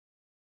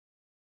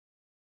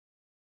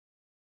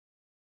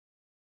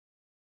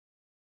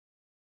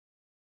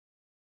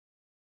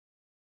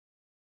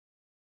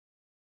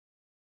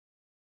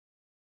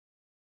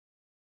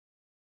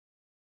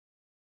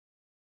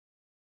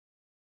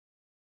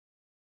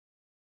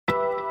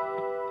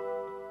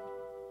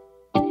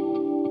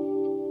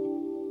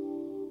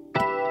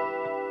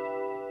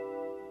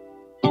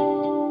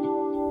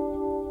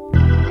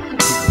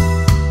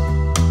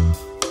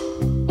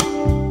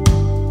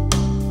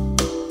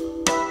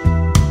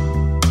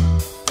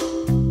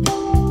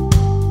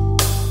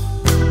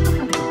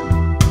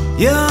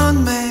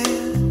Young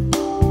man,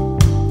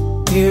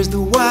 here's the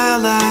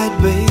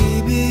wild-eyed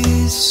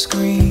baby's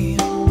scream.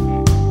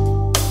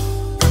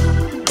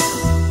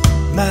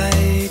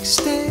 Might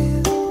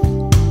stand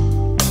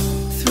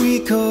 3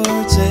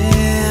 chords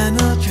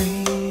and a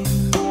dream.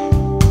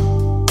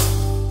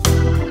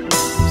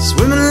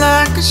 Swimming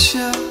like a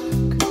shark,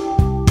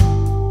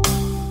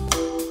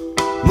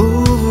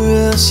 move or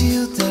else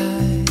you'll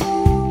die.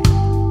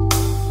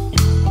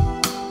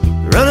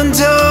 Running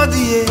toward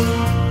the edge,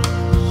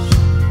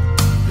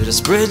 better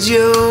spread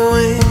your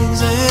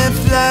wings and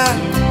fly.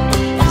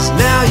 'Cause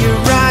now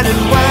you're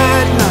riding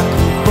wide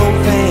knuckle,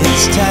 both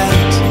hands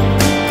tight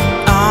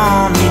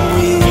on the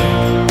wheel.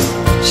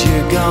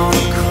 You're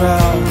gonna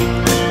crawl.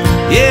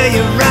 Yeah,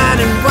 you're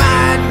riding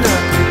wide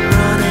knuckle,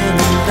 running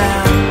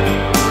down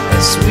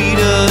that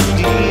sweeter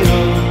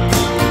deal.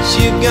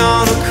 You're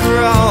gonna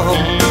crawl.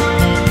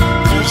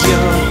 'Cause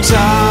you're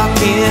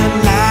talking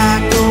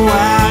like a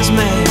wise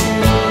man,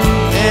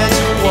 and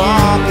you're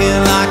walking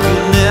like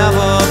you'll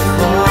never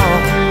fall.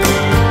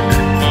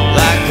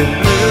 Like a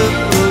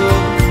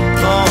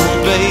newborn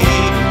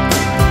baby,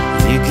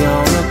 you're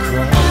gonna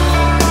cry.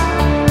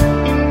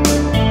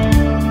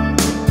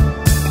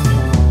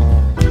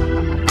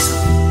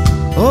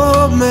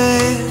 Oh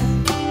man,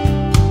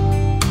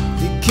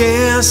 you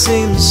can't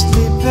seem to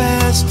sleep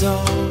past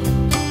dawn.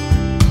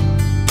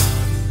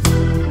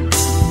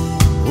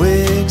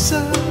 Wakes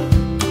up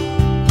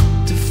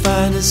to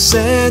find the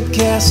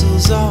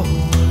sandcastles all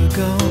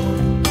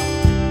gone.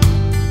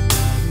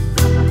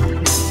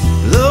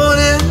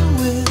 Blowing in the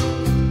wind,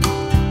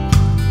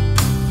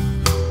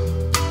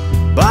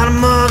 bottom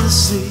of the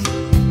sea.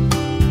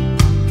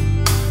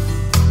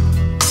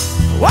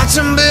 Watch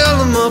him build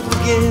them up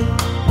again.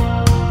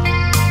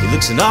 He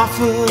looks an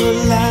awful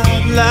lot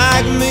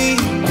like me.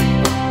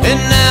 And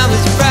now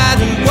he's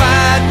riding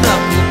wide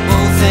knuckle,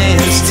 both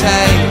hands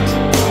tight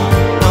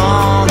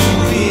on the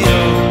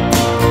wheel.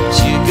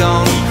 You're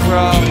gonna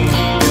crawl.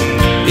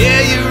 Yeah,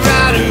 you're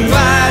riding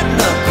wide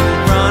knuckle,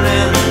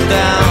 running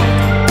down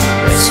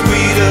that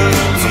sweeter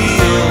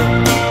deal.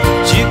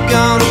 You're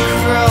gonna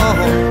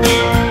crawl.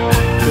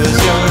 'Cause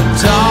you're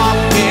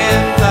talking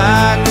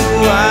like a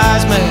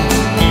wise man,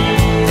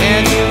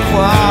 and you're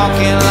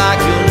walking like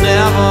you'll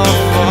never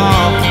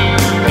fall.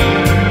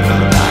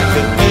 Like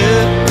a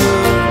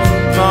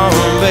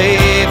newborn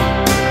baby,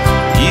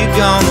 you're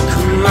gonna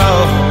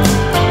crawl.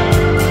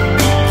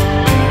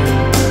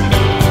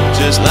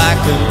 Just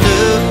like a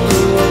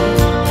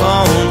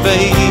newborn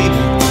baby,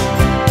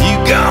 you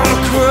gonna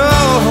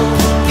crawl,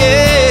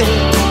 yeah.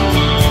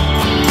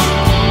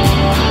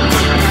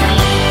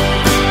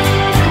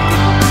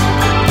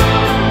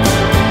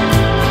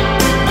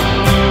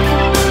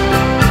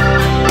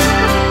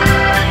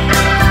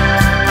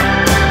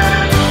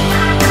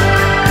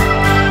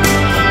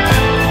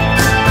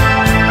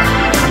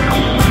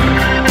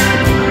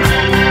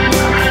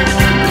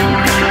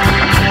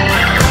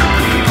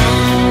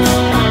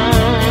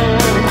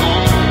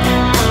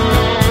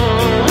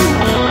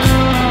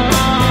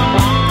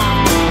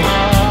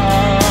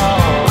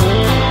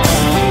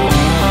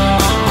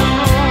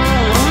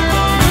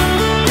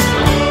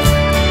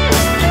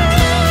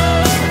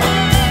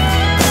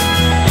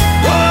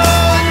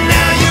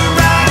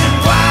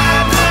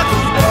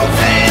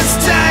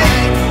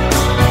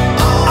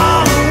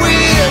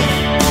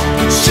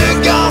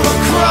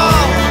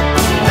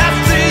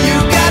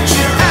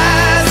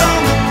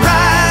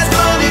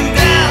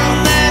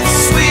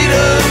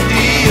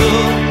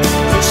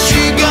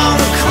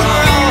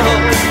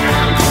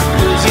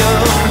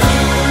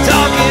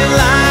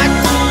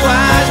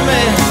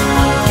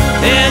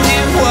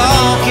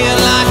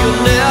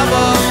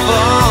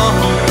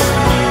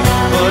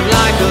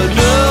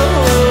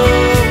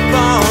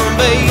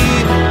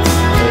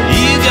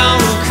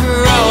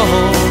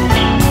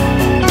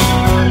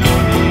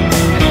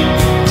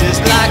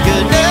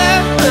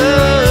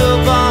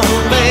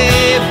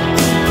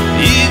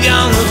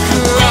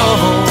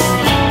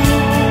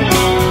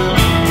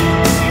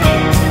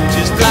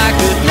 Just like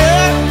a